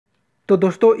तो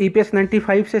दोस्तों ईपीएस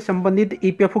 95 से संबंधित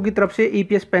ईपीएफओ की तरफ से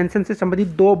ईपीएस पेंशन से संबंधित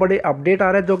दो बड़े अपडेट आ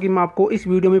रहे हैं जो कि मैं आपको इस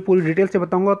वीडियो में पूरी डिटेल से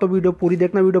बताऊंगा। तो वीडियो पूरी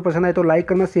देखना, वीडियो पसंद आए तो लाइक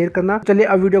करना, शेयर करना। चलिए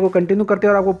अब वीडियो को कंटिन्यू करते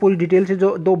हैं और आपको पूरी डिटेल से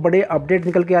जो दो बड़े अपडेट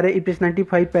निकल के आ रहे हैं ईपीएस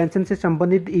 95 पेंशन से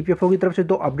संबंधित ईपीएफओ की तरफ से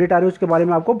दो अपडेट आ रहे हैं, उसके बारे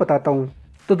में आपको बताता हूँ।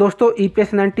 तो दोस्तों ईपीएस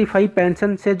 95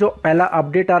 पेंशन से जो पहला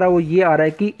अपडेट आ रहा है वो ये आ रहा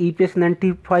है कि ईपीएस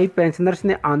 95 पेंशनर्स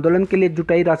ने आंदोलन के लिए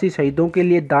जुटाई राशि शहीदों के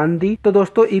लिए दान दी। तो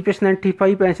दोस्तों ईपीएस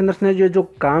 95 पेंशनर्स ने जो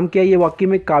काम किया ये वाकई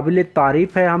में काबिले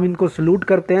तारीफ है, हम इनको सलूट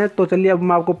करते हैं। तो चलिए अब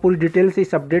मैं आपको पूरी डिटेल से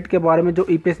इस अपडेट के बारे में जो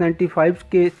ईपीएस 95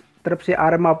 के तरफ से आ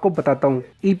रहा है मैं आपको बताता हूँ।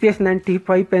 ईपीएस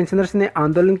 95 पेंशनर्स ने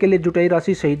आंदोलन के लिए जुटाई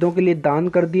राशि शहीदों के लिए दान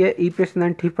कर दी है। ईपीएस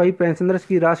 95 पेंशनर्स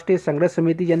की राष्ट्रीय संघर्ष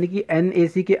समिति यानी कि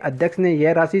एनएसी के अध्यक्ष ने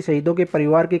यह राशि शहीदों के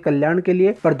परिवार के कल्याण के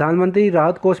लिए प्रधानमंत्री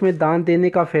राहत कोष में दान देने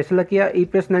का फैसला किया।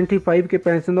 ईपीएस 95 के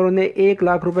पेंशनरों ने 1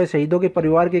 लाख रुपए शहीदों के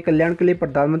परिवार के कल्याण के लिए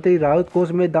प्रधानमंत्री राहत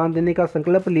कोष में दान देने का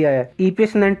संकल्प लिया है।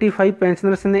 ईपीएस 95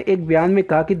 पेंशनर्स ने एक बयान में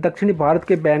कहा कि दक्षिणी भारत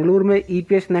के बेंगलुरु में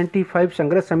ईपीएस 95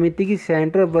 संघर्ष समिति की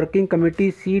सेंट्रल वर्किंग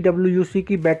कमेटी WUC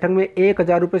की बैठक में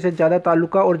 1000 रुपए से ज्यादा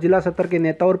तालुका और जिला स्तर के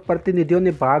नेता और प्रतिनिधियों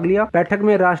ने भाग लिया। बैठक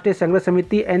में राष्ट्रीय संघर्ष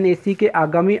समिति एनएसी के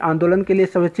आगामी आंदोलन के लिए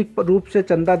स्वैच्छिक रूप से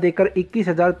चंदा देकर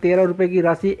 21,013 रुपए की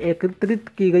राशि एकत्रित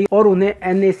की गई और उन्हें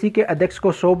एनएसी के अध्यक्ष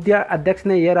को सौंप दिया। अध्यक्ष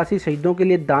ने यह राशि शहीदों के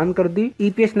लिए दान कर दी।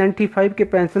 ईपीएस 95 के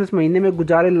पेंशनर्स महीने में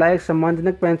गुजारे लायक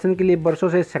सम्मानजनक पेंशन के लिए वर्षों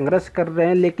से संघर्ष कर रहे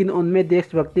हैं, लेकिन उनमें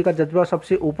देशभक्ति का जज्बा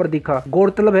सबसे ऊपर दिखा।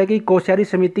 गौरतलब है कि कोश्यारी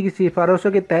समिति की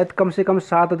सिफारिशों के तहत कम से कम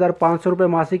 7,500 रुपए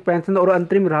मासिक पेंशन और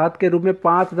अंतरिम राहत के रूप में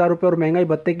 5,000 रुपए और महंगाई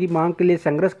भत्ते की मांग के लिए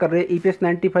संघर्ष कर रहे ईपीएस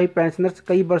 95 पेंशनर्स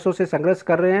कई वर्षों से संघर्ष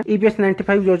कर रहे हैं। ईपीएस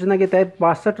 95 योजना के तहत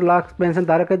 62 लाख पेंशन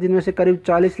धारक है, जिनमें से करीब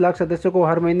 40 लाख सदस्यों को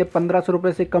हर महीने 1,500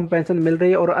 रुपए से कम पेंशन मिल रही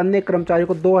है और अन्य कर्मचारियों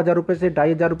को 2,000 रुपए से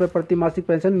 2,500 रुपए प्रति मासिक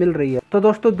पेंशन मिल रही है। तो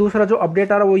दोस्तों दूसरा जो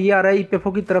अपडेट आ रहा है वो ये आ रहा है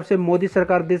ईपीएफओ की तरफ से मोदी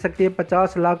सरकार दे सकती है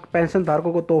 50 लाख पेंशन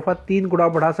धारकों को तोहफा, 3 गुना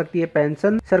बढ़ा सकती है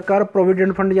पेंशन। सरकार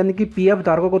प्रोविडेंट फंड यानी कि पीएफ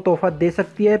धारकों को तोहफा दे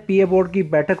सकती है। पीएफ बोर्ड की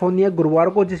बैठक होनी है गुरुवार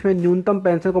को, जिसमें न्यूनतम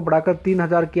पेंशन को बढ़ाकर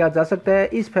 3,000 किया जा सकता है।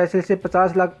 इस फैसले से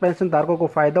 50 लाख पेंशन धारकों को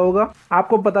फायदा होगा।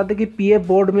 आपको बता दें कि पीएफ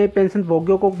बोर्ड में पेंशन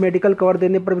भोगियों को मेडिकल कवर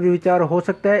देने पर भी विचार हो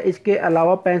सकता है। इसके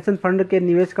अलावा पेंशन फंड के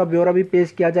निवेश का ब्यौरा भी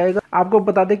पेश किया जाएगा। आपको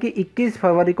बता दें कि 21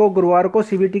 फरवरी को गुरुवार को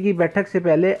सीबीटी की बैठक से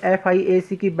पहले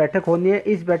एफआईएसी की बैठक होनी है।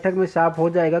 इस बैठक में साफ हो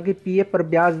जाएगा कि पीएफ पर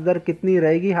ब्याज दर कितनी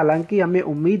रहेगी। हालांकि हमें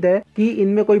उम्मीद है कि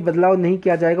इनमें कोई बदलाव नहीं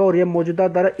किया जाएगा और यह मौजूदा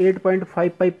दर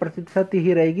 8.55%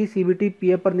 ही रहेगी। सीबीटी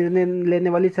पीएफ पर निर्णय लेने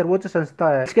वाली सर्वोच्च संस्था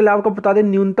है। इसके अलावा आपको बता दें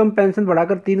न्यूनतम पेंशन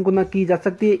बढ़ाकर 3 गुना की जा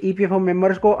सकती है। ईपीएफओ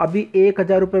मेंबर्स को अभी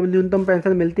 1,000 रुपए न्यूनतम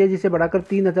पेंशन मिलती है, जिसे बढ़ाकर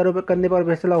 3,000 रुपए करने पर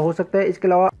फैसला हो सकता है। इसके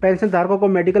अलावा पेंशन धारकों को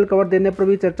मेडिकल कवर देने पर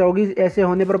भी चर्चा होगी। ऐसे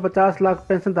होने पर 50 लाख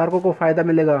पेंशन धारकों को फायदा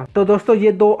मिलेगा। तो दोस्तों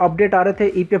ये दो अपडेट आ रहे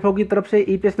थे ईपीएफओ की तरफ से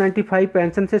ईपीएस 95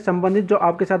 पेंशन से संबंधित, जो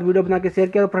आपके साथ वीडियो बना के शेयर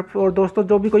किया। और दोस्तों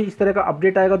जो भी कोई इस तरह का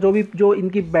अपडेट आएगा, जो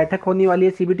इनकी बैठक होने वाली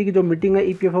है, सीबीटी की जो मीटिंग है,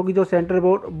 ईपीएफओ की जो सेंट्रल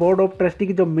बोर्ड ऑफ ट्रस्टी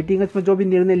की जो मीटिंग है, इसमें जो भी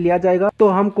निर्णय लिया जाएगा तो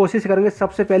हम कोशिश करेंगे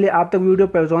सबसे पहले आप तक वीडियो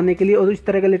पहुंचाने के लिए। और इस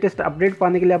तरह के लेटेस्ट अपडेट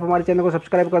पाने के लिए आप हमारे चैनल को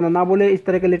सब्सक्राइब करना ना भूलें। इस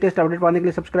तरह के लेटेस्ट अपडेट पाने के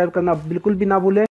लिए सब्सक्राइब करना बिल्कुल भी ना भूलें।